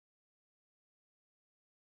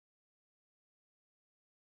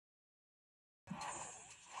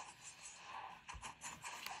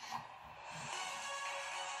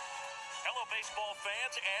baseball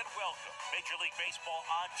fans, and welcome. Major League Baseball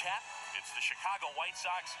on tap. It's the Chicago White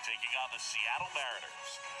Sox taking on the Seattle Mariners.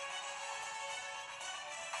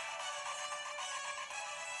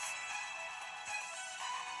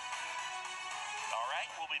 All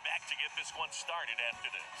right, we'll be back to get this one started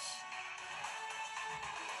after this.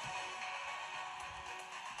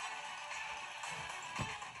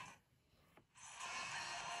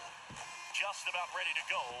 Just about ready to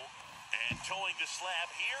go. And towing the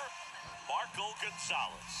slab here, Marco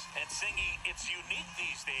Gonzalez. And Singy, it's unique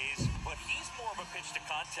these days, but he's more of a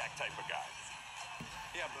pitch-to-contact type of guy.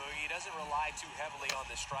 Yeah, Boogie, he doesn't rely too heavily on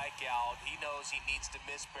the strikeout. He knows he needs to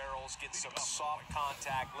miss barrels, get some soft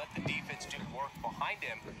contact, let the defense do work behind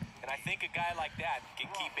him. And I think a guy like that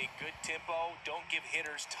can keep a good tempo, don't give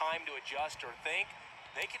hitters time to adjust or think.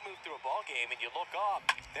 They can move through a ball game, and you look up,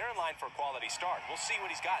 they're in line for a quality start. We'll see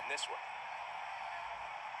what he's got in this one.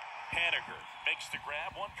 Haniger makes the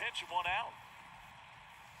grab, one pitch and one out.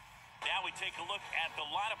 Now we take a look at the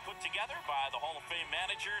lineup put together by the Hall of Fame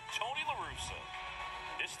manager, Tony La Russa.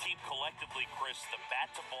 This team collectively, Chris, the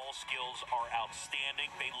bat-to-ball skills are outstanding.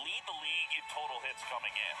 They lead the league in total hits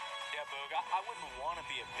coming in. Yeah, Boog, I wouldn't want to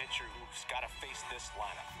be a pitcher who's got to face this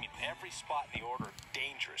lineup. I mean, every spot in the order,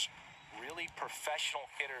 dangerous. Really professional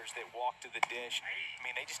hitters that walk to the dish. I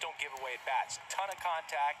mean, they just don't give away at bats. Ton of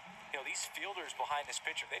contact. You know, these fielders behind this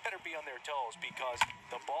pitcher, they better be on their toes because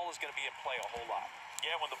the ball is going to be in play a whole lot.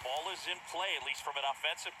 Yeah, when the ball is in play, at least from an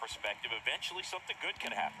offensive perspective, eventually something good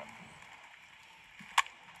can happen.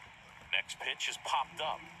 Next pitch is popped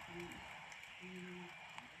up.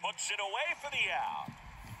 Puts it away for the out.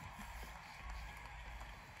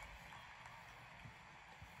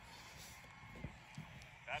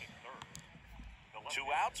 Two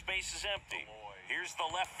outs, base is empty. Here's the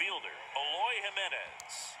left fielder, Eloy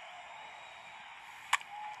Jimenez.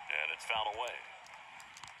 And it's fouled away.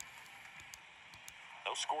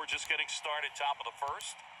 No score, just getting started, top of the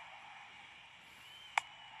first.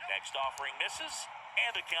 Next offering misses,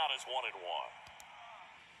 and the count is 1-1.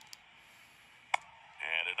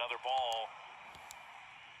 And another ball.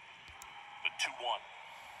 The 2-1.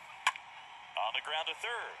 On the ground to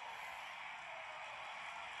third.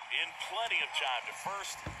 In plenty of time to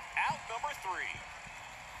first. Out number 3.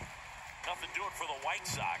 Nothing doing for the White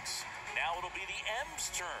Sox. Now it'll be the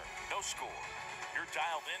M's turn. No score. You're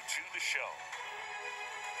dialed into the show.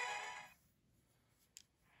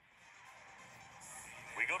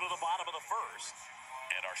 We go to the bottom of the first.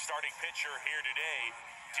 And our starting pitcher here today,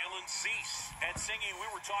 Dylan Cease. And Singy,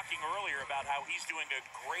 we were talking earlier about how he's doing a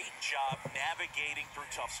great job navigating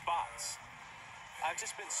through tough spots. I've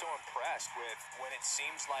just been so impressed with when it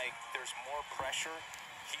seems like there's more pressure,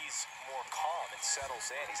 he's more calm and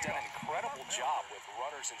settles in. He's done an incredible job with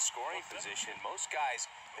runners in scoring position. Most guys,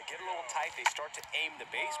 they get a little tight, they start to aim the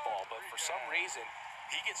baseball, but for some reason,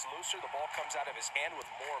 he gets looser, the ball comes out of his hand with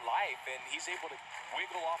more life, and he's able to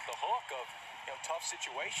wiggle off the hook of tough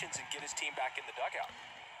situations and get his team back in the dugout.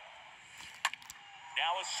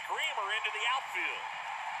 Now a screamer into the outfield.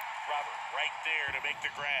 Robert right there to make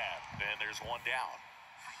the grab. And there's one down.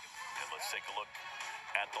 And let's take a look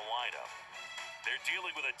at the lineup. They're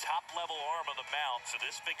dealing with a top-level arm on the mound, so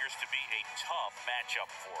this figures to be a tough matchup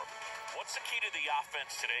for them. What's the key to the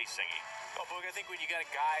offense today, Singy? Well, Boog, I think when you got a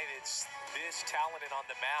guy that's this talented on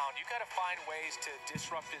the mound, you got to find ways to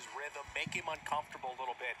disrupt his rhythm, make him uncomfortable a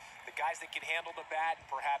little bit. The guys that can handle the bat and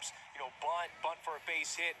perhaps, bunt for a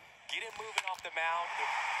base hit, get him moving off the mound.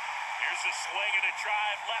 Here's a swing and a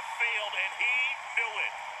drive left field, and he knew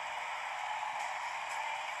it.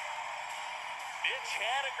 Mitch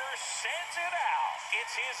Haniger sends it out.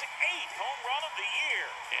 It's his 8th home run of the year,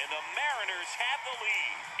 and the Mariners have the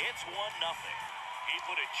lead. It's 1-0. He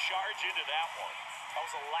put a charge into that one. That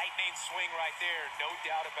was a lightning swing right there, no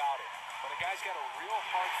doubt about it. When a guy's got a real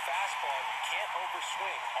hard fastball, you can't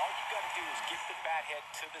overswing. All you got to do is get the bat head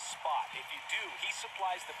to the spot. If you do, he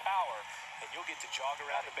supplies the power, and you'll get to jog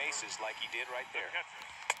around the bases like he did right there.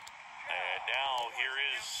 And now here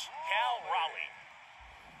is Cal Raleigh.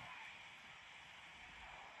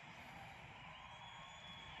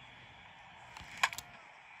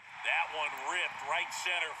 That one ripped right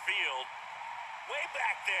center field. Way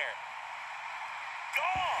back there.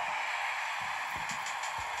 Gone!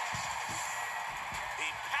 He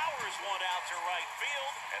powers one out to right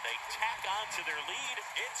field, and they tack on to their lead.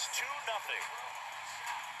 It's 2-0.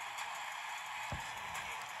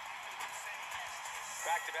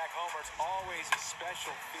 Back-to-back homers, always a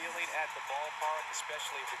special feeling at the ballpark,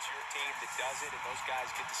 especially if it's your team that does it, and those guys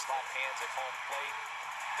get to slap hands at home plate.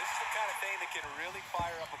 This is the kind of thing that can really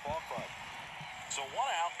fire up a ball club. So 1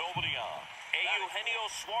 out, nobody on. Eugenio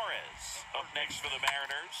Suarez up next for the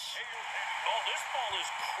Mariners. Oh, this ball is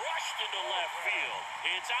crushed into left field.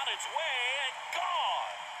 It's on its way and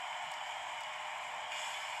gone.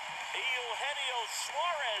 Eugenio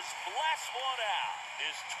Suarez blasts one out.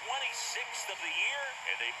 His 26th of the year,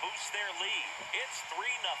 and they boost their lead. It's 3-0.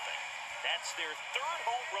 That's their third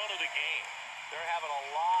home run of the game. They're having a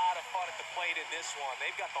lot of fun at the plate in this one.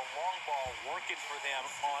 They've got the long ball working for them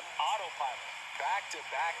on autopilot.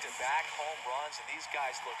 Back-to-back home runs, and these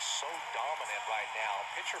guys look so dominant right now. A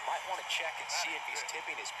pitcher might want to check and see if he's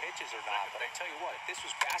tipping his pitches or not, but I tell you what, if this was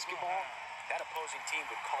basketball, that opposing team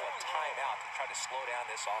would call a timeout to try to slow down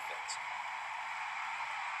this offense.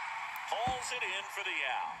 Hauls it in for the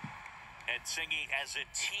out. And Singy, as a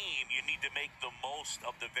team, you need to make the most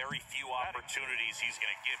of the very few opportunities he's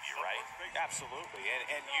going to give you, right? Absolutely.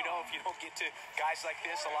 And you know, if you don't get to guys like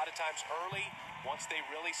this a lot of times early, once they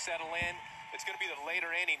really settle in, it's going to be the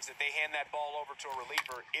later innings that they hand that ball over to a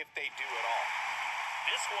reliever if they do at all.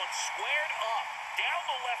 This one squared up down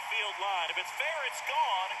the left field line. If it's fair, it's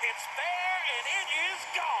gone. It's fair, and it is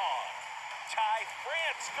gone. Ty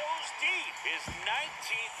France goes deep. His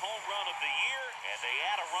 19th home run of the year, and they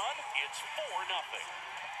add a run. It's 4-0.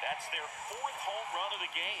 That's their fourth home run of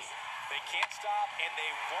the game. They can't stop, and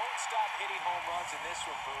they won't stop hitting home runs in this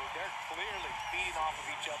one, Boo. They're clearly feeding off of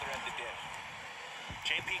each other at the dish.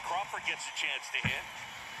 J.P. Crawford gets a chance to hit.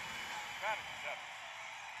 Batting seven,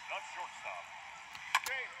 the shortstop,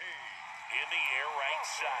 J.P. In the air, right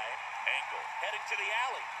side. Angle heading to the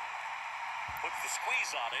alley. Puts the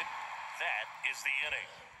squeeze on it. That is the inning.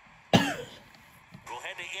 We'll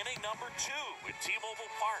head to inning number 2 at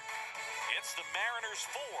T-Mobile Park. It's the Mariners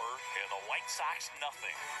 4 and the White Sox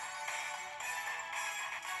nothing.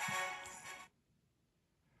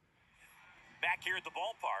 Back here at the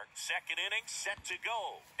ballpark, second inning set to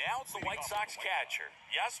go. Now it's the White Sox catcher,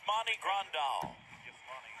 Yasmani Grandal.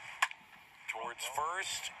 Towards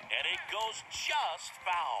first, and it goes just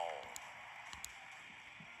foul.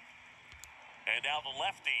 And now the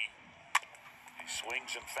lefty, he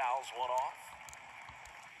swings and fouls one off.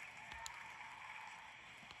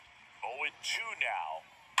 0-2 now.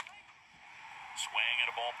 Swing and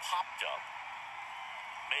a ball popped up.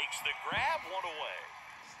 Makes the grab, one away.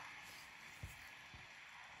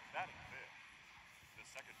 Batting fifth, the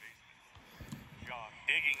second baseman, Josh.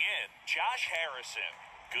 Digging in, Josh Harrison.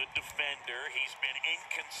 Good defender. He's been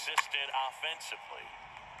inconsistent offensively.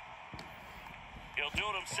 He'll do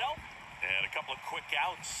it himself. And a couple of quick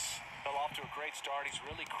outs. Fell off to a great start. He's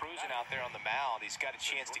really cruising out there on the mound. He's got a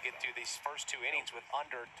chance to get through these first 2 innings with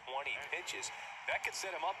under 20 pitches. That could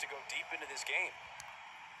set him up to go deep into this game.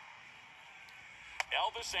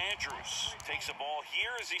 Elvis Andrus takes a ball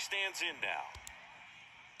here as he stands in now.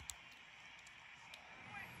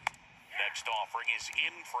 Next offering is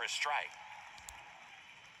in for a strike.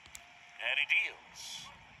 And he deals.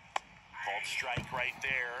 Called strike right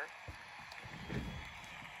there.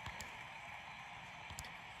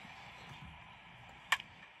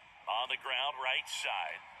 On the ground, right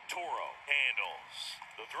side. Toro handles.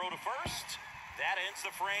 The throw to first. That ends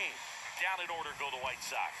the frame. Down in order go the White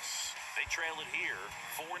Sox. They trail it here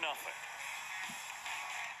 4-0.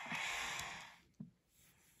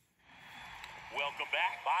 Welcome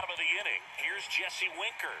back. Bottom of the inning. Here's Jesse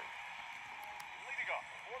Winker. Leading off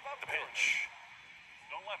for The pitch.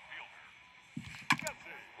 the left fielder,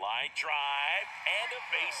 Jesse. Line drive and a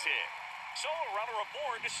base hit. So a runner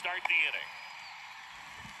aboard to start the inning.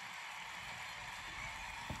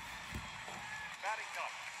 Batting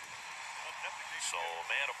ninth, So a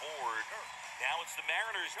man aboard. Now it's the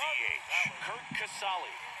Mariners DH, Kurt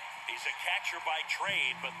Casale. He's a catcher by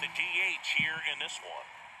trade, but the DH here in this one.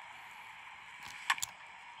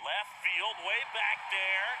 Left field, way back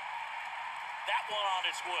there. That one on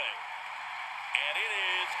its way. And it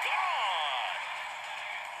is gone.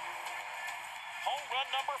 Home run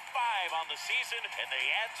number 5 on the season, and they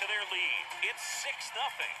add to their lead. It's 6-0.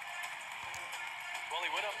 Well,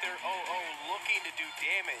 he went up there 0-0 looking to do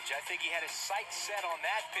damage. I think he had his sights set on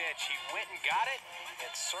that pitch. He went and got it and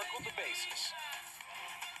circled the bases.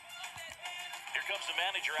 Here comes the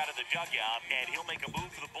manager out of the dugout, and he'll make a move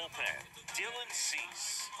for the bullpen. Dylan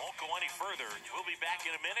Cease won't go any further. We'll be back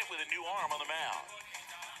in a minute with a new arm on the mound.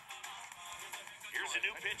 Here's a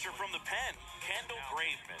new pitcher from the pen, Kendall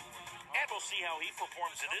Graveman. And we'll see how he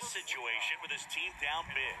performs in this situation with his team down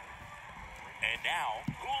big. And now,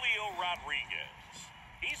 Julio Rodriguez.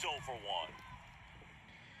 He's 0 for 1.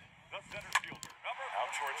 The center fielder, number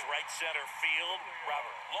Out towards right center field.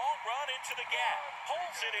 Robert, long run into the gap.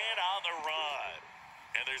 Holds it in on the run.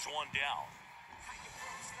 And there's one down.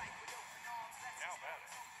 now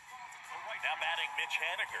batting, the right Now batting Mitch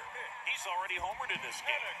Haniger. He's already homered in this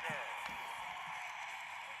game.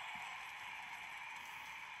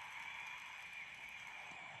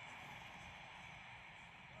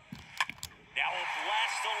 Now a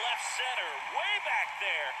blast to left center. Way back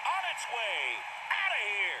there. On its way. Out of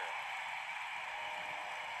here.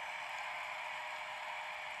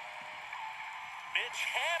 Mitch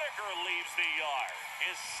Haniger leaves the yard.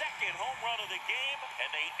 His second home run of the game, and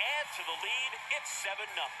they add to the lead. It's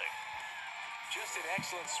 7-0. Just an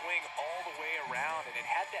excellent swing all the way around, and it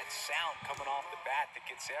had that sound coming off the bat that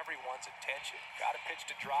gets everyone's attention. Got a pitch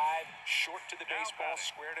to drive, short to the baseball,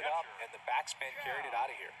 squared it up, and the backspin carried it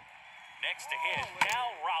out of here. Next to hit,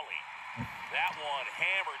 Cal Raleigh. That one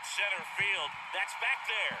hammered center field. That's back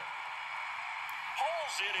there.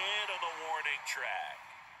 Pulls it in on the warning track.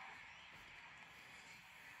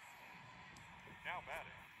 Now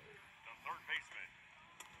batting, the third baseman,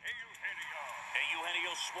 Eugenio.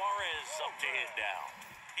 Eugenio Suarez up to hit down.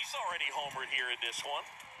 He's already homered here in this one.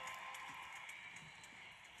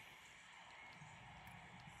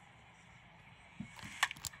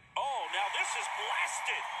 Oh, now this is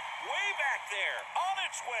blasted. Way back there. On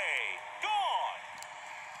its way. Gone.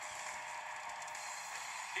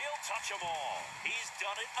 He'll touch them all. He's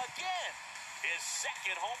done it again. His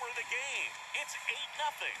second homer of the game. It's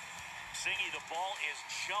 8-0. Singy, the ball is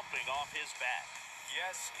jumping off his bat.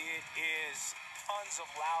 Yes, it is. Tons of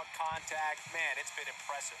loud contact. Man, it's been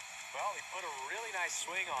impressive. Well, he put a really nice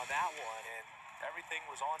swing on that one, and everything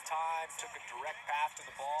was on time, took a direct path to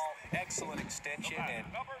the ball, excellent extension, and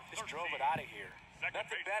just drove it out of here.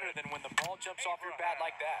 Nothing better than when the ball jumps off your bat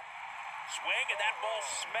like that. Swing, and that ball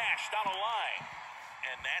smashed on a line.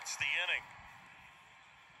 And that's the inning.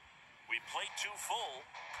 We played 2 full.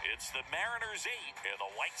 It's the Mariners 8 and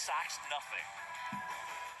the White Sox 0.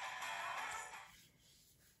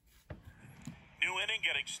 New inning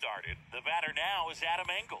getting started. The batter now is Adam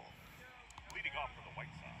Engel. Leading off for the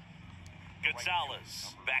White Sox.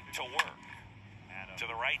 Gonzalez back to work. To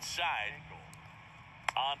the right side.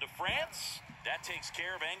 On to France. That takes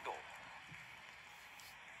care of Engel.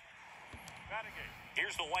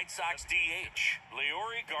 Here's the White Sox DH,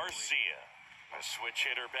 Leori Garcia. A switch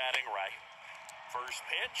hitter batting right. First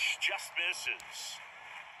pitch just misses.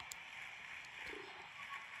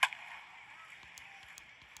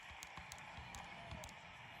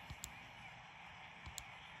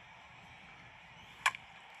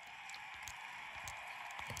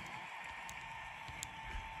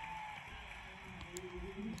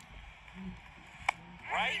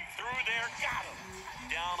 Right through there, got him.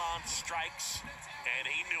 Down on strikes, and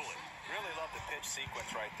he knew it. Really love the pitch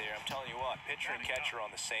sequence right there. I'm telling you what, pitcher and catcher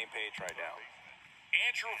on the same page right now.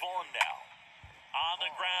 Andrew Vaughn now. On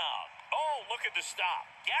the ground. Oh, look at the stop.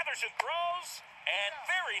 Gathers and throws, and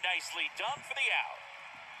very nicely done for the out.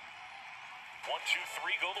 1, 2,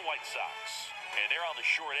 3 go the White Sox. And they're on the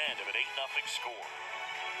short end of an 8-0 score.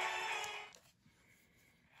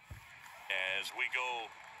 As we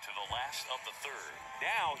go to the last of the third.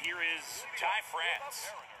 Now here is Ty France.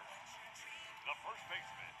 The first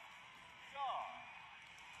baseman, John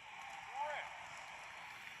Brett.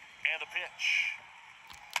 And the pitch.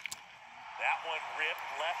 That one ripped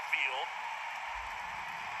left field.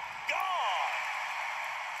 Gone!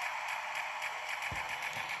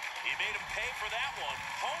 He made him pay for that one.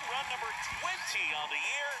 Home run number 20 on the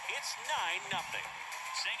year. It's 9-0.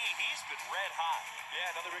 Singy, he's been red hot.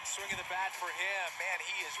 Yeah, another big swing of the bat for him. Man,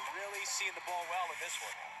 he is really seeing the ball well in this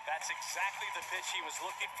one. That's exactly the pitch he was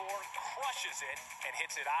looking for. Crushes it and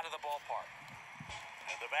hits it out of the ballpark.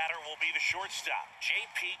 And the batter will be the shortstop,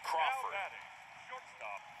 J.P. Crawford. Now batting,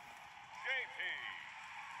 shortstop, J.P.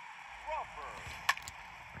 Crawford.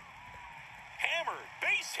 Hammered,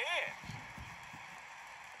 base hit.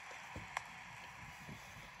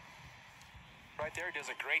 Right there, does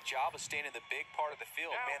a great job of staying in the big part of the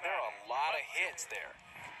field. Man, there are a lot of hits there.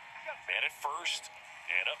 Man at first.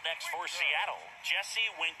 And up next for Seattle, Jesse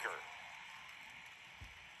Winker.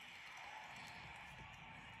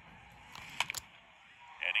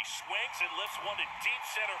 And he swings and lifts one to deep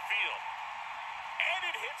center field. And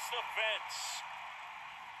it hits the fence.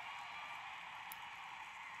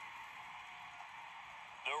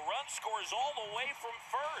 The run scores all the way from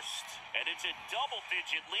first. And it's a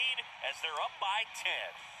double-digit lead as they're up by 10.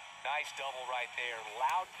 Nice double right there.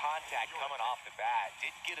 Loud contact coming off the bat.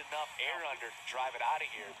 Didn't get enough air under to drive it out of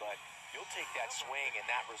here, but you'll take that swing and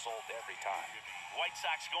that result every time. White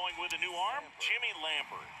Sox going with a new arm, Jimmy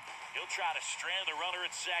Lambert. He'll try to strand the runner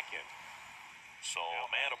at second. So,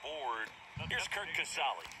 man aboard. Here's Kurt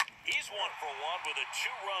Casale. He's 1 for 1 with a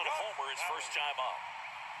 2-run homer his first time up.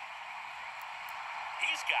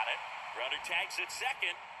 He's got it. Runner tags at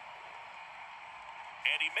second.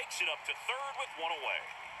 And he makes it up to third with one away.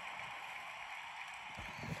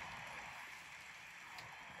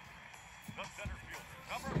 The center fielder,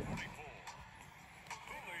 number 44,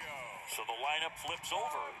 Julio. So the lineup flips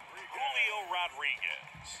over. Julio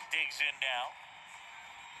Rodriguez digs in now.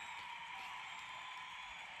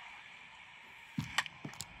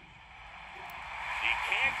 He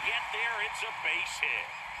can't get there. It's a base hit.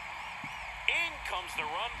 In comes the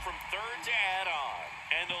run from third to add on.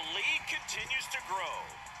 And the lead continues to grow.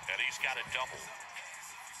 And he's got a double.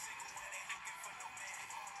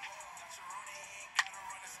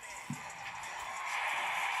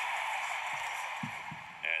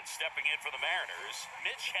 And stepping in for the Mariners,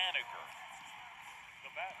 Mitch Haniger.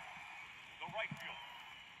 The bat, the right fielder,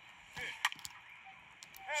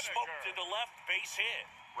 Smoked to the left, base hit.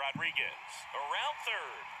 Rodriguez around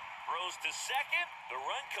third. Throws to second. The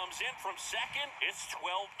run comes in from second. It's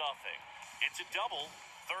 12-0. It's a double.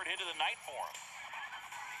 Third hit of the night for him.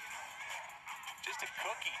 Just a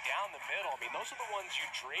cookie down the middle. I mean, those are the ones you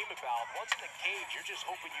dream about. Once in the cage, you're just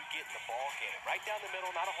hoping you get in the ball game. Right down the middle,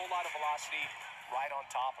 not a whole lot of velocity, right on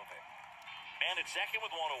top of it. Man at second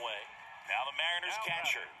with one away. Now the Mariners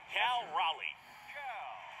catcher, Cal Raleigh.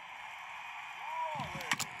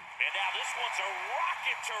 And now this one's a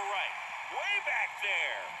rocket to right. Way back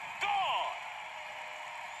there. Gone.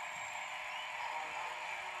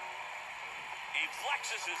 He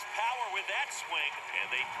flexes his power with that swing, and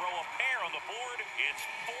they throw a pair on the board. It's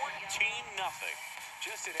 14-0.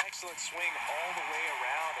 Just an excellent swing all the way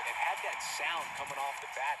around, and it had that sound coming off the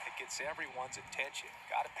bat that gets everyone's attention.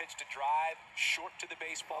 Got a pitch to drive, short to the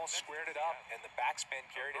baseball, squared it up, and the backspin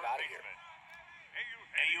carried it out of here.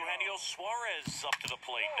 Eugenio Suarez up to the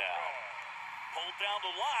plate now. Pulled down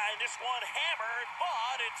the line. This one hammered,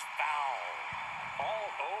 but it's foul.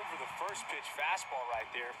 All over the first pitch fastball right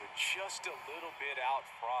there, but just a little bit out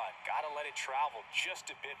front. Got to let it travel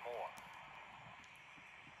just a bit more.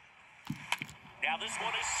 Now this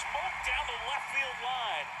one is smoked down the left field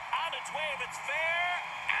line. On its way, if it's fair,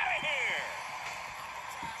 out of here.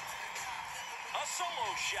 A solo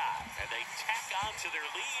shot, and they tack on to their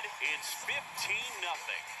lead. It's 15-0.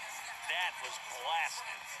 That was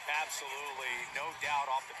blasted. Absolutely, no doubt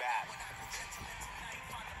off the bat.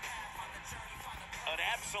 An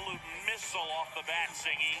absolute missile off the bat,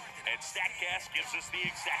 Singy. And StatCast gives us the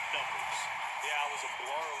exact numbers. Yeah, it was a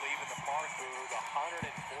blur leaving the park booth.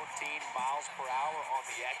 114 miles per hour on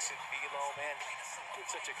the exit velo. Man, did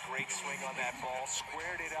such a great swing on that ball.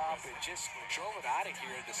 Squared it up and just drove it out of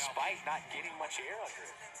here despite not getting much air under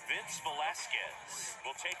it. Vince Velasquez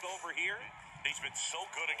will take over here. He's been so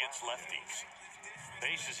good against lefties.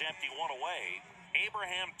 Base is empty, one away.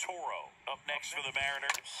 Abraham Toro up next for the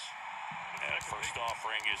Mariners. And first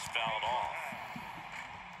offering is fouled off.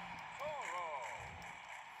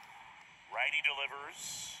 Righty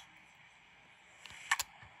delivers.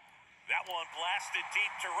 That one blasted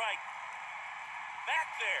deep to right. Back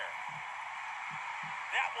there.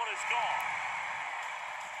 That one is gone.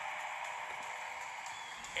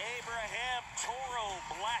 Abraham Toro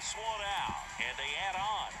blasts one out, and they add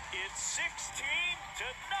on. It's 16-0.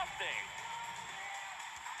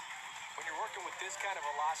 When you're working with this kind of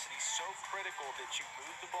velocity, so critical that you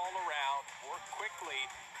move the ball around, work quickly,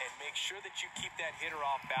 and make sure that you keep that hitter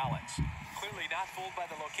off balance. Clearly not fooled by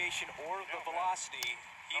the location or the velocity.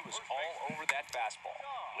 He was all over that fastball.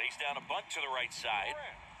 Lays down a bunt to the right side.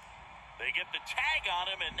 They get the tag on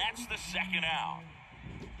him, and that's the second out.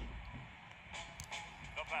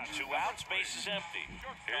 2 outs, base is empty.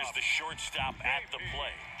 Here's the shortstop at the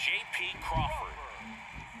plate, J.P. Crawford.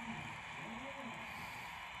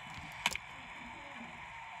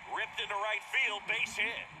 Ripped into right field, base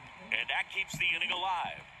hit. And that keeps the inning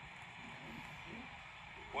alive.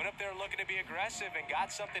 Went up there looking to be aggressive and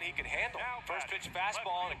got something he could handle. First pitch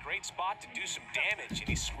fastball in a great spot to do some damage, and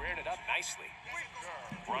he squared it up nicely.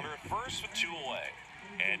 Runner at first with 2 away.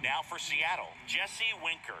 And now for Seattle, Jesse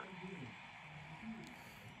Winker.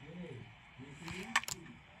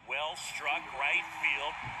 Well struck right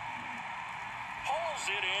field. Pulls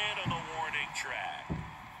it in on the warning track.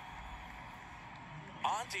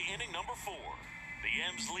 On to inning number 4. The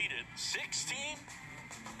M's lead it 16.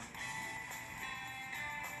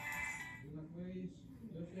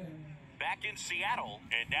 Back in Seattle,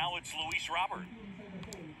 and now it's Luis Robert.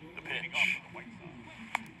 The pitch.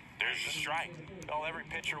 There's a strike. Well, every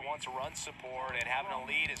pitcher wants run support, and having a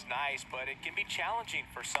lead is nice, but it can be challenging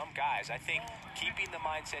for some guys. I think keeping the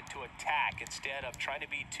mindset to attack instead of trying to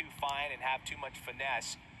be too fine and have too much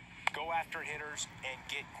finesse, go after hitters and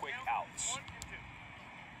get quick outs.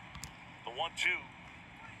 The 1-2.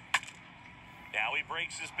 Now he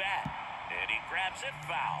breaks his bat, and he grabs it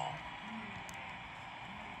foul.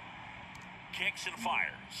 Kicks and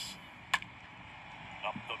fires.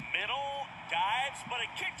 Up the middle, dives, but it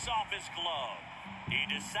kicks off his glove. He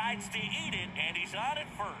decides to eat it, and he's on at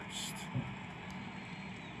first.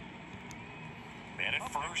 Man at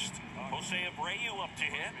first, Jose Abreu up to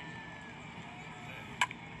hit.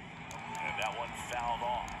 And that one fouled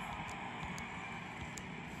off.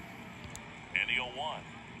 And the 0-1.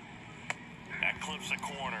 That clips a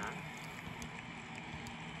corner.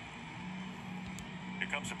 Here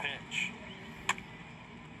comes a pitch.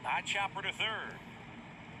 High chopper to third.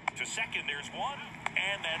 To second, there's one,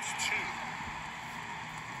 and that's two.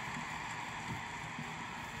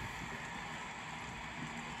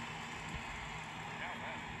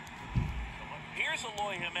 Here's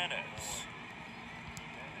Eloy Jimenez.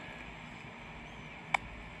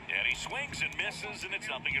 And he swings and misses, and it's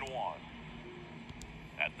 0-1.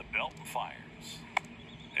 At the belt and fires.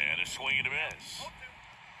 And a swing and a miss.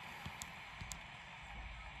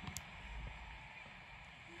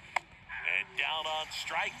 And down on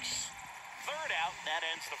strikes. Third out, and that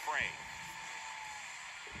ends the frame.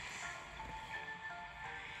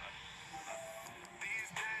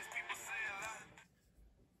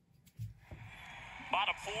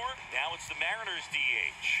 Bottom four, now it's the Mariners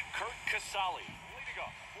DH, Kurt Casale. Leading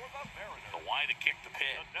up for the Mariners. The line to kick the The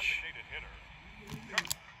pitch. designated hitter.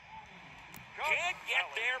 Can't get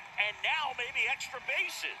there, and now maybe extra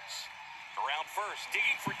bases. Around first,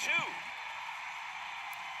 digging for two.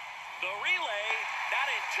 The relay, not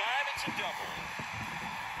in time, it's a double.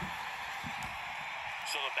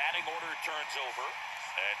 So the batting order turns over.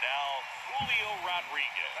 And now Julio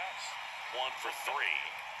Rodriguez. 1 for 3.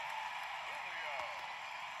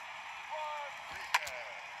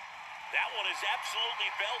 That one is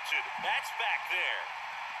absolutely belted. That's back there.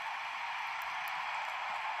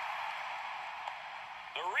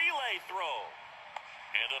 The relay throw.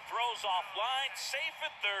 And the throw's offline, safe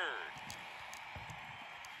at third.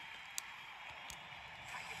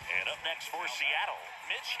 And up next for Seattle,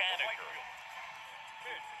 Mitch Haniger.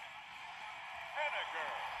 Mitch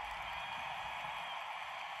Haniger.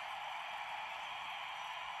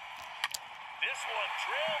 This one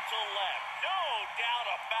drilled to left. No doubt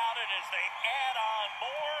about it as they add on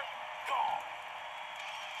more. Gone.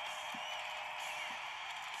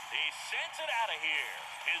 He sends it out of here.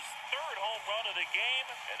 His third home run of the game,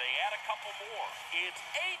 and they add a couple more. It's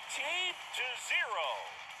 18-0.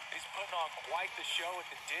 He's putting on quite the show at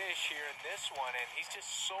the dish here in this one, and he's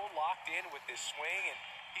just so locked in with this swing, and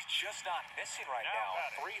he's just not missing right now.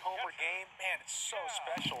 3-homer game, man, it's so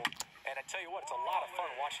special. And I tell you what, it's a lot of fun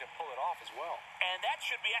watching him pull it off as well. And that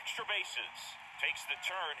should be extra bases. Takes the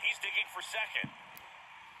turn. He's digging for second.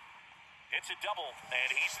 It's a double, and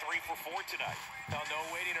he's 3 for 4 tonight. No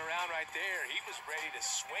waiting around right there. He was ready to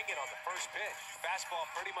swing it on the first pitch. Fastball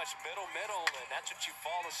pretty much middle, and that's what you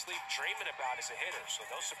fall asleep dreaming about as a hitter. So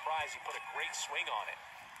no surprise he put a great swing on it.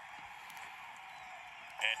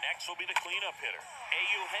 And next will be the cleanup hitter,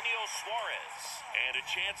 Eugenio Suarez. And a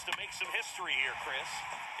chance to make some history here, Chris.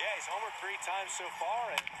 Yeah, he's homered 3 times so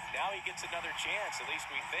far, and now he gets another chance, at least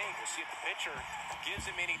we think. We'll see if the pitcher gives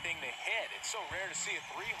him anything to hit. It's so rare to see a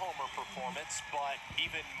 3-homer performance, but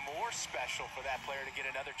even more special for that player to get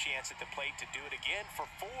another chance at the plate to do it again for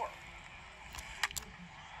 4.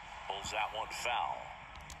 Pulls that one foul.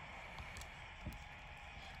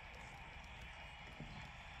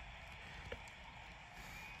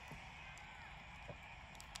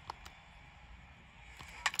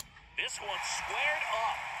 This one's squared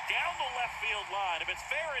up, down the left field line. If it's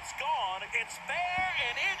fair, it's gone. It's fair,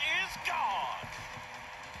 and it is gone.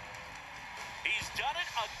 He's done it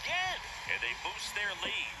again, and they boost their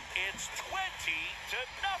lead. It's 20-0.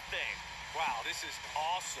 Wow, this is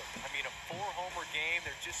awesome. I mean, a 4-homer game,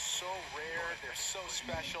 they're just so rare, they're so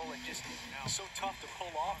special, and just so tough to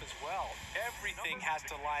pull off as well. Everything has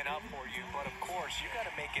to line up for you, but of course, you got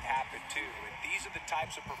to make it happen too. And these are the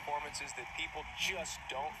types of performances that people just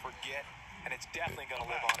don't forget, and it's definitely going to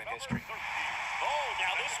live on in history. Oh,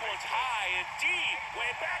 now this one's high and deep,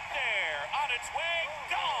 way back there, on its way,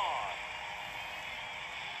 gone.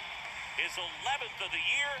 His 11th of the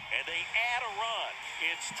year, and they add a run.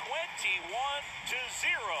 It's 21-0.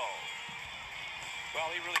 Well,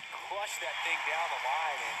 he really crushed that thing down the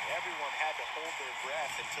line, and everyone had to hold their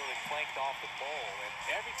breath until it clanked off the pole.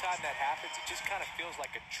 And every time that happens, it just kind of feels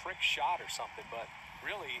like a trick shot or something, but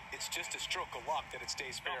really, it's just a stroke of luck that it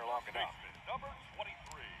stays fair long enough. Number 23.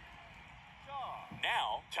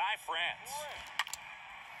 Now, Ty France.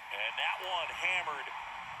 And that one hammered.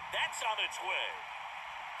 That's on its way.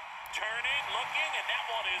 Turning, looking, and that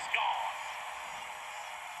one is gone.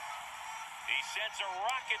 He sends a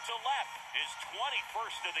rocket to left, his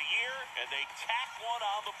 21st of the year, and they tack one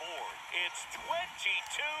on the board. It's 22-0.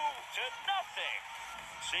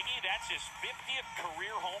 Siggy, that's his 50th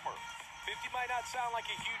career homer. 50 might not sound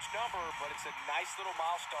like a huge number, but it's a nice little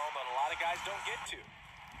milestone that a lot of guys don't get to.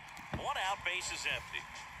 One out, base is empty.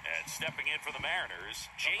 And stepping in for the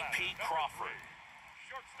Mariners, J.P. Crawford.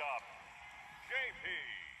 Shortstop, J.P.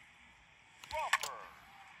 Crawford.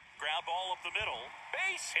 Ground ball up the middle,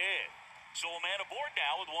 base hit. So a man aboard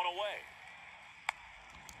now with one away.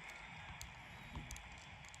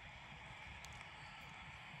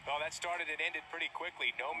 Well, that started and ended pretty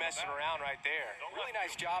quickly. No messing around right there. Really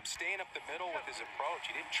nice job staying up the middle with his approach.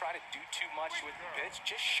 He didn't try to do too much with the pitch,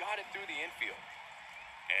 just shot it through the infield.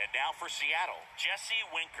 And now for Seattle, Jesse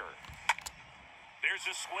Winker. There's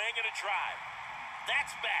a swing and a drive.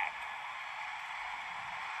 That's back.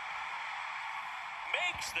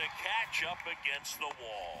 Makes the catch up against the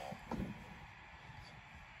wall.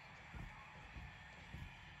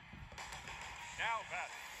 Now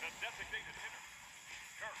batting, the designated hitter,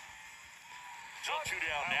 Kirk. So 2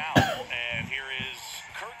 down now, and here is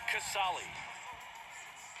Kurt Casale.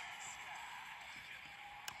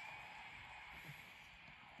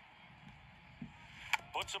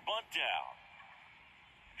 Puts a bunt down.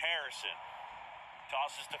 Harrison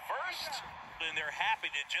tosses to first, and they're happy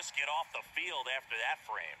to just get off the field after that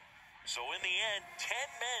frame. So in the end, 10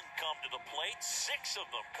 men come to the plate, 6 of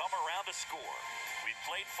them come around to score. We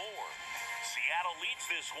played 4. Seattle leads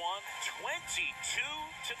this one 22-0.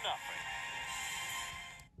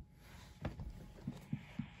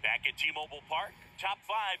 Back at T-Mobile Park, top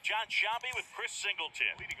 5, John Shambi with Chris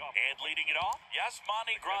Singleton. And leading it off,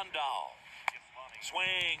 Yasmani Grandal.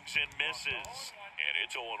 Swings and misses, and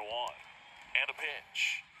it's 0-1. And a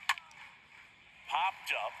pitch.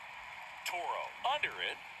 Popped up, Toro under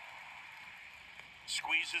it.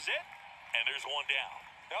 Squeezes it, and there's one down.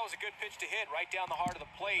 That was a good pitch to hit right down the heart of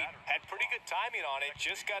the plate. Had pretty good timing on it.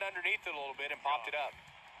 Just got underneath it a little bit and popped it up.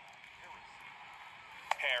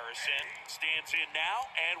 Harrison stands in now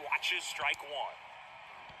and watches strike one.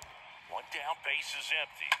 One down, base is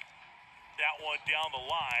empty. That one down the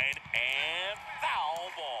line, and foul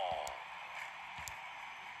ball.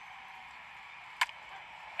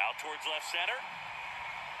 Out towards left center.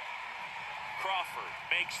 Crawford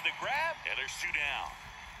makes the grab, and there's 2 down.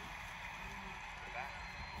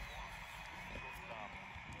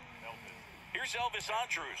 Here's Elvis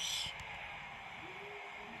Andrus.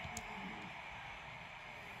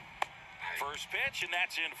 First pitch, and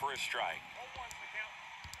that's in for a strike.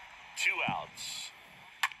 2 outs.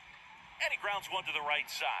 And he grounds one to the right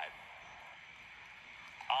side.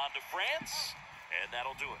 On to France, and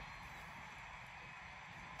that'll do it.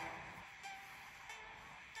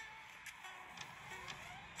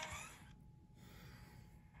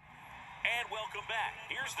 And welcome back.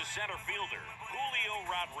 Here's the center fielder, Julio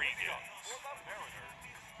Rodriguez.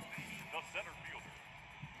 The center fielder,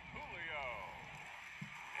 Julio.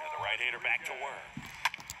 And the right-hander back to work.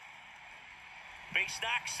 Base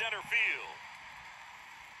knock, center field.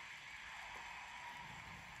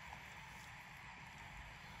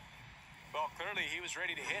 Well, clearly he was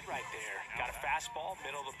ready to hit right there. Got a fastball,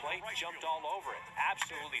 middle of the plate, jumped all over it.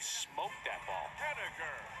 Absolutely smoked that ball.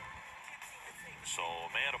 Henniger. So a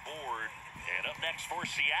man aboard, and up next for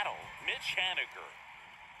Seattle, Mitch Haniger.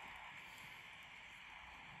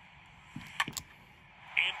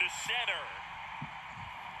 Into center.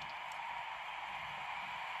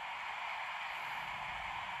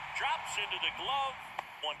 Drops into the glove,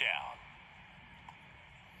 one down.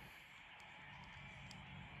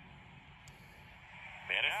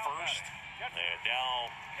 Man at first, and now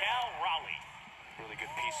Cal Raleigh. Really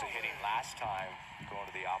good piece of hitting last time, going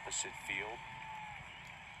to the opposite field.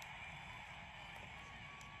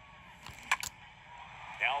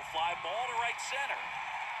 Now fly ball to right center.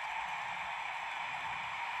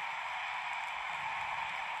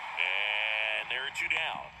 And there are 2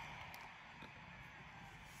 down.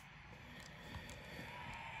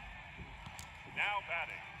 Now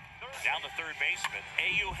batting. Down the third baseman,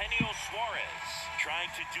 Eugenio Suarez, trying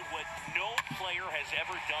to do what no player has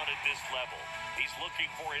ever done at this level. He's looking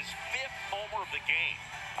for his 5th homer of the game.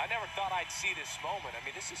 I never thought I'd see this moment. I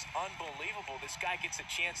mean, this is unbelievable. This guy gets a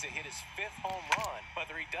chance to hit his 5th home run.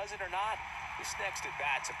 Whether he does it or not, this next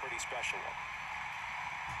at-bat's a pretty special one.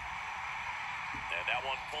 And that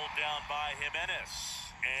one pulled down by Jimenez,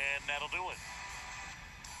 and that'll do it.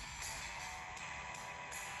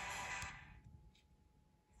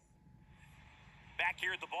 Back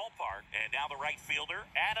here at the ballpark, and now the right fielder,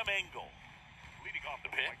 Adam Engel. Leading off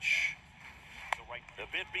The pitch. the right A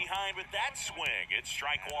bit behind with that swing. It's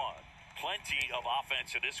strike one. Plenty of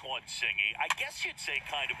offense in this one, Singy. I guess you'd say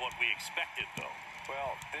kind of what we expected, though.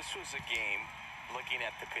 Well, this was a game, looking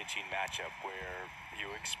at the pitching matchup, where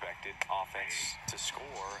you expected offense to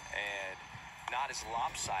score, and not as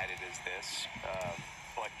lopsided as this.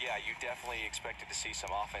 But, yeah, you definitely expected to see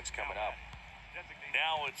some offense coming up.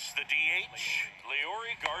 Now it's the DH,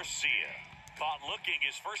 Leori Garcia. Caught looking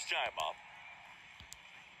his first time up.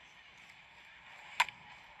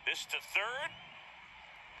 This to third.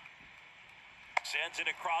 Sends it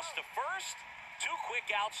across to first. 2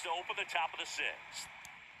 quick outs to open the top of the 6th.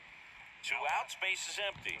 2 outs, base is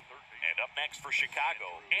empty. And up next for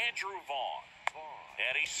Chicago, Andrew Vaughn.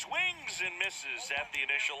 And he swings and misses at the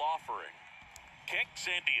initial offering. Kicks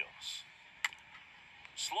and deals.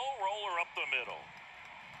 Slow roller up the middle.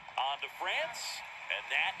 On to France. And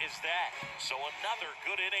that is that. So another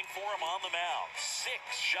good inning for him on the mound. 6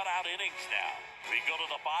 shutout innings now. We go to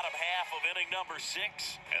the bottom half of inning number 6.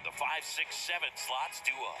 And the 5, 6, 7 slots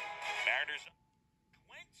due up. Mariners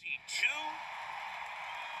 22.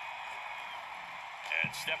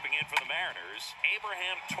 And stepping in for the Mariners,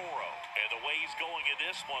 Abraham Toro. And the way he's going in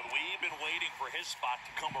this one, we've been waiting for his spot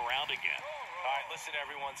to come around again. All right, listen,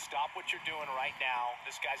 everyone. Stop what you're doing right now.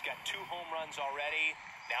 This guy's got 2 home runs already.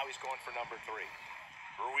 Now he's going for number 3.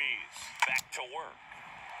 Ruiz back to work.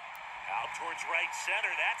 Out towards right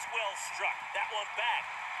center. That's well struck. That one back.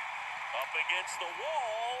 Up against the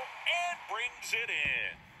wall and brings it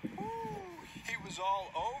in. Ooh, he was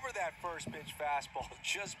all over that first pitch fastball.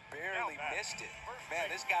 Just barely missed it. Man,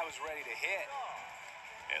 this guy was ready to hit.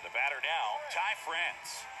 And the batter now, Ty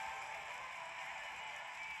France.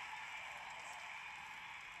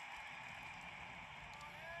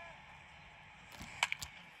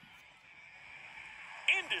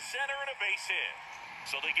 Into center and a base hit.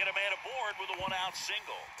 So they get a man aboard with a 1-out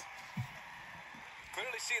single.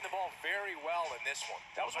 Clearly seeing the ball very well in this one.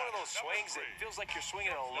 That was one of those swings that feels like you're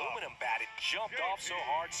swinging an aluminum bat. It jumped off so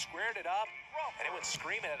hard, squared it up, and it went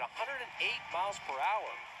screaming at 108 miles per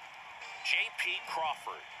hour. J.P.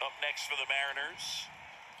 Crawford up next for the Mariners.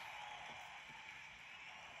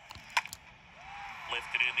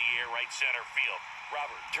 Lifted in the air, right center field.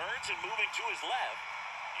 Robert turns and moving to his left.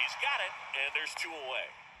 He's got it, and there's 2 away.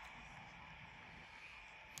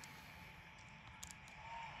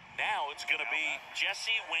 Now it's going to be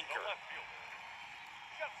Jesse Winker.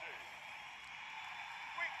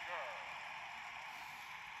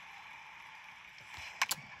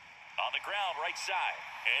 On the ground, right side,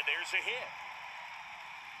 and there's a hit.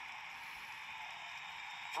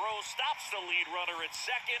 Throw stops the lead runner at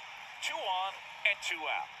second. 2 on and 2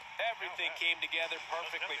 out. Everything came together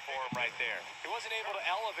perfectly for him right there. He wasn't able to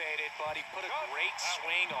elevate it, but he put a great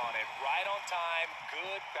swing on it. Right on time,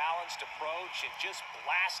 good balanced approach, and just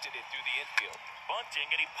blasted it through the infield. Bunting,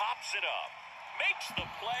 and he pops it up. Makes the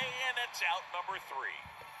play, and it's out number 3.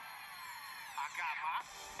 I got my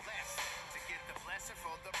blessing to get the blessing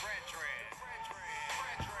for the brethren.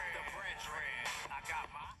 The brethren. I got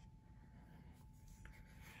my...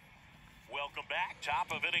 Welcome back. Top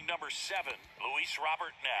of inning number 7. Luis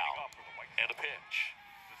Robert now. And the pitch.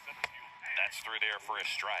 That's through there for a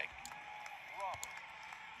strike.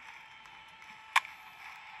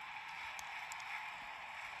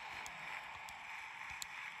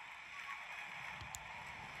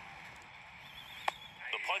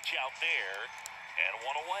 The punch out there. And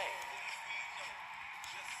 1 away.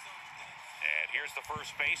 And here's the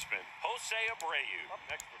first baseman, Jose Abreu. Up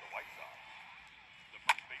next for the White Sox.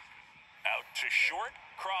 Out to short,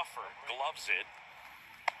 Crawford gloves it.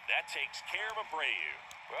 That takes care of Abreu.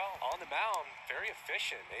 Well, on the mound, very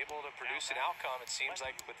efficient, able to produce an outcome, it seems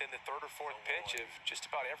like, within the 3rd or 4th pitch of just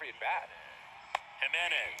about every at-bat.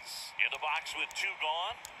 Jimenez in the box with 2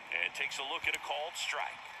 gone and takes a look at a called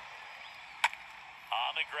strike.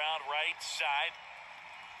 On the ground, right side.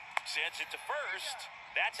 Sends it to first.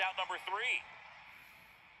 That's out number 3.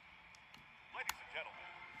 Ladies and gentlemen,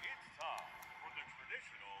 it's time for the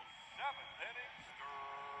traditional 7th inning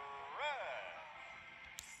stretch.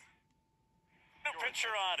 New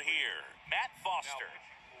pitcher on here, Matt Foster.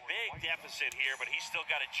 Big deficit here, but he's still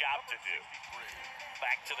got a job to do.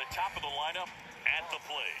 Back to the top of the lineup at the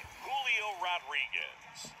plate, Julio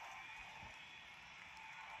Rodriguez.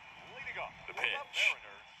 Leading up, The pitch.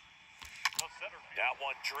 Mariners, the center field. That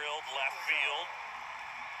one drilled left field.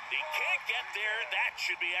 He can't get there. That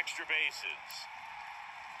should be extra bases.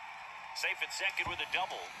 Safe at second with a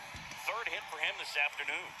double. 3rd hit for him this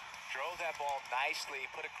afternoon. Drove that ball nicely,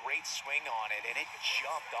 put a great swing on it, and it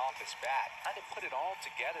jumped off his bat. Kind of put it all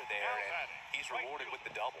together there, and he's rewarded with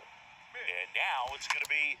the double. And now it's going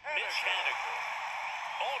to be Mitch Haniger.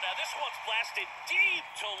 Oh, now this one's blasted deep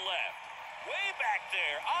to left. Way back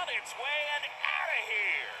there, on its way and out of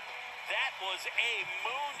here. That was a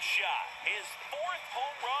moonshot. His 4th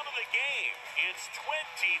home run of the game. It's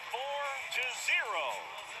 24-0.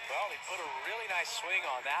 Well, he put a really nice swing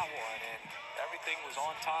on that one, and everything was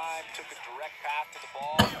on time, took a direct path to the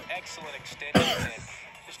ball, excellent extension, and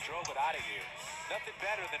just drove it out of here. Nothing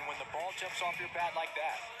better than when the ball jumps off your bat like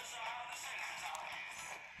that.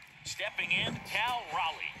 Stepping in, Cal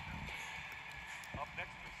Raleigh. Up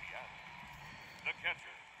next to Seattle, the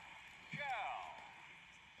catcher, Cal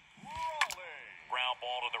Raleigh. Ground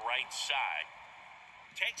ball to the right side.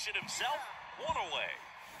 Takes it himself, 1 away.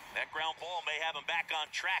 That ground ball may have him back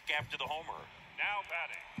on track after the homer. Now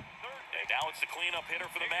batting, third And now it's the cleanup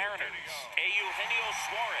hitter for the Mariners, Eugenio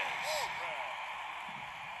Suarez.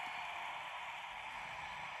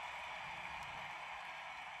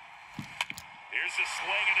 Here's a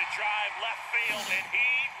swing and a drive left field, and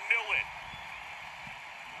he knew it.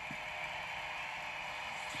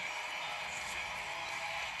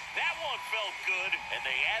 That one felt good, and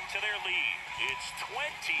they add to their lead. It's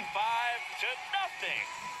 25-0.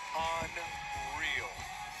 Unreal.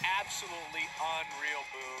 Absolutely unreal,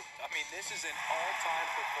 Boog. I mean, this is an all-time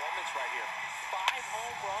performance right here. 5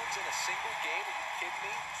 home runs in a single game. Are you kidding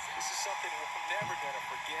me? This is something we're never going to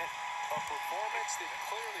forget. A performance that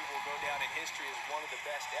clearly will go down in history as one of the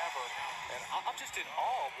best ever. And I'm just in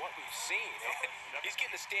awe of what we've seen. He's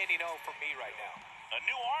getting a standing O from me right now. A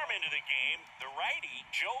new arm into the game, the righty,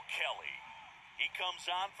 Joe Kelly. He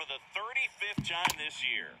comes on for the 35th time this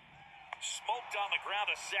year. Smoked on the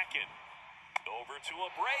ground a second. Over to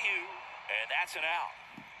Abreu, and that's an out.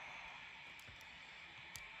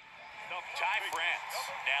 Ty France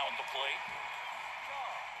now at the plate.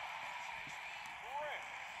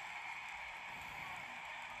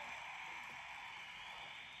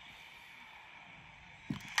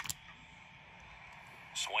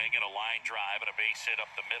 Swing and a line drive and a base hit up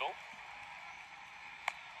the middle.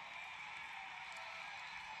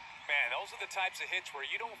 Man, those are the types of hits where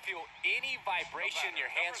you don't feel any vibration in your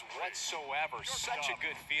hands whatsoever. Such a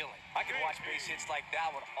good feeling. I could watch base hits like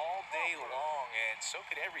that one all day long, and so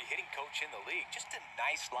could every hitting coach in the league. Just a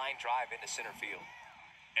nice line drive into center field.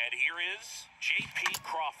 And here is J.P.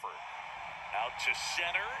 Crawford. Out to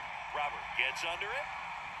center. Robert gets under it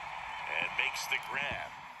and makes the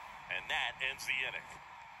grab. And that ends the inning.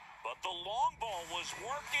 But the long ball was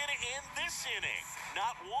working in this inning.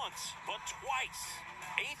 Not once, but twice.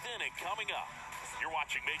 8th inning coming up. You're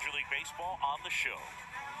watching Major League Baseball on the show.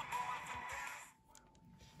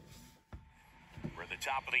 We're at the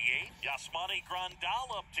top of the 8th. Yasmani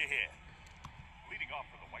Grandal up to hit. Leading off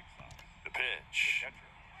for the White Sox, The pitch.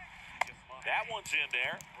 That one's in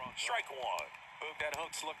there. Strike one. Boog, that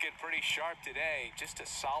hook's looking pretty sharp today. Just a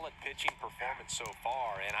solid pitching performance so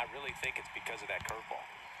far, and I really think it's because of that curveball.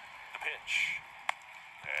 The pitch.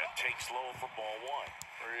 And takes low for ball 1.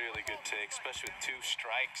 Really good take, especially with 2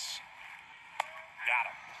 strikes. Got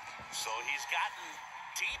him. So he's gotten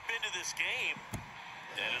deep into this game,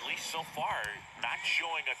 and at least so far, not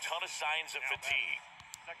showing a ton of signs of fatigue.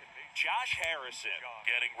 Josh Harrison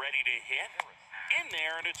getting ready to hit. In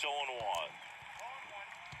there, and it's 0-1.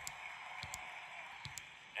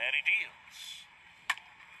 And he deals.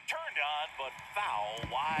 Turned on, but foul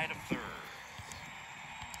wide of third.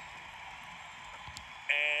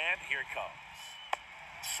 And here it comes.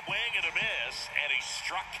 Swing and a miss, and he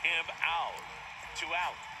struck him out. 2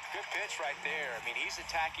 out. Good pitch right there. I mean, he's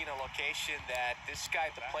attacking a location that this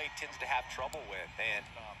guy at the plate tends to have trouble with. And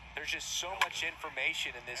there's just so much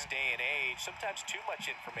information in this day and age, sometimes too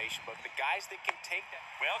much information, but the guys that can take that.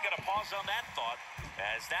 Well, got to pause on that thought,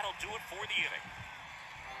 as that'll do it for the inning.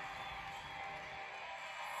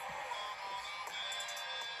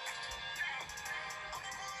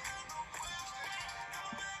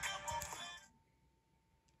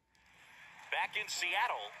 Back in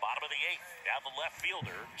Seattle, bottom of the 8th. Down the left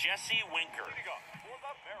fielder, Jesse Winker. Leading off for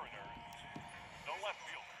the Mariners, the left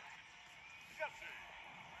fielder, Jesse.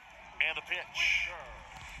 And the pitch.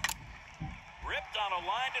 Ripped on a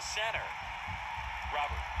line to center.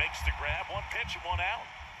 Robert makes the grab. 1 pitch and 1 out.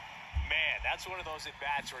 Man, that's one of those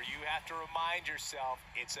at-bats where you have to remind yourself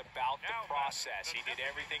it's about the process. He did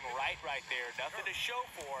everything right there. Nothing to show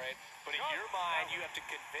for it, but in your mind, you have to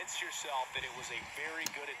convince yourself that it was a very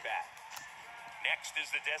good at-bat. Next is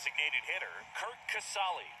the designated hitter, Kurt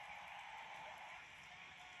Casale.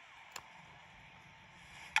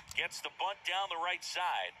 Gets the bunt down the right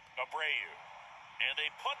side, Abreu. And they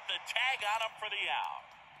put the tag on him for the out.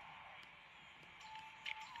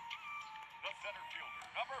 The center fielder,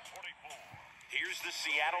 number 44. Here's the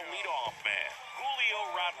Seattle leadoff man, Julio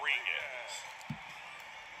Rodriguez.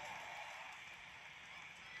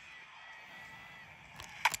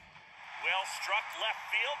 struck left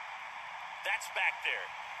field. That's back there.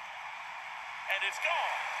 And it's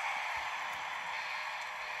gone.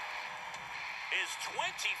 His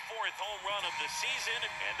 24th home run of the season,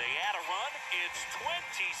 and they add a run. It's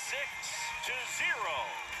 26-0.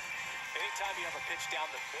 Anytime you have a pitch down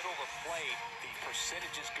the middle of the plate, the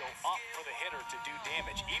percentages go up for the hitter to do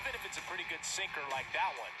damage, even if it's a pretty good sinker like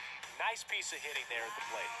that one. Nice piece of hitting there at the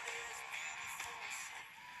plate.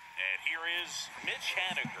 And here is Mitch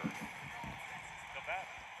Haniger. The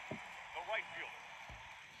batter, the right fielder,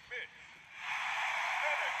 Mitch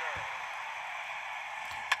Haniger.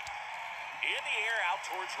 In the air, out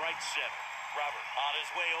towards right center. Robert on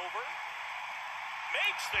his way over.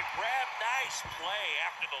 Makes the grab. Nice play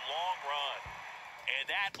after the long run. And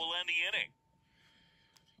that will end the inning.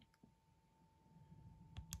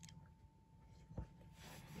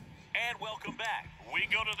 And welcome back. We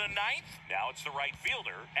go to the ninth. Now it's the right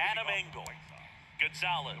fielder, Adam Engel.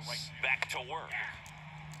 Gonzalez back to work.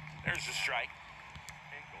 There's a strike.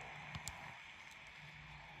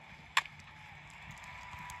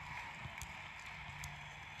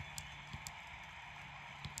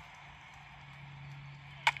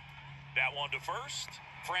 That one to first.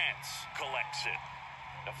 France collects it.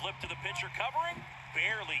 The flip to the pitcher covering.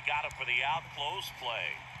 Barely got him for the out. Close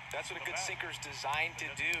play. That's what a good sinker's designed to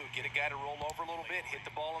do. Get a guy to roll over a little bit, hit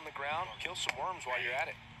the ball on the ground, kill some worms while you're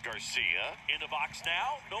at it. Garcia in the box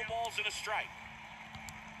now. No balls and a strike.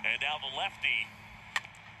 And now the lefty.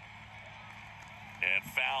 And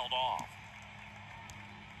fouled off.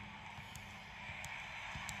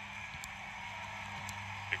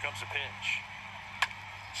 Here comes a pitch.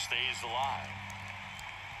 Stays alive.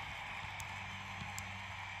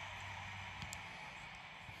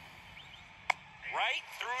 Right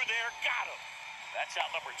through there, got him. That's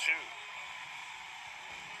out number 2.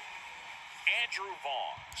 Andrew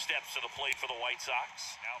Vaughn steps to the plate for the White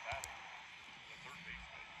Sox. Now batting, the third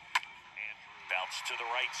baseman, Andrew. Bounce to the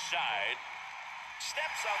right side.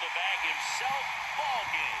 Steps on the bag himself. Ball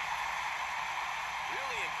game.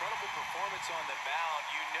 Really incredible performance on the mound.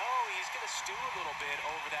 You know he's going to stew a little bit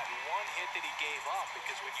over that one hit that he gave up,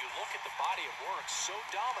 because when you look at the body of work, so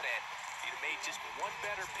dominant, he'd have made just one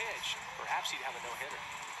better pitch. Perhaps he'd have a no-hitter.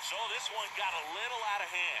 So this one got a little out of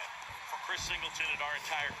hand. For Chris Singleton and our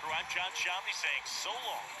entire crew, I'm John Shambi saying so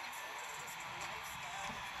long.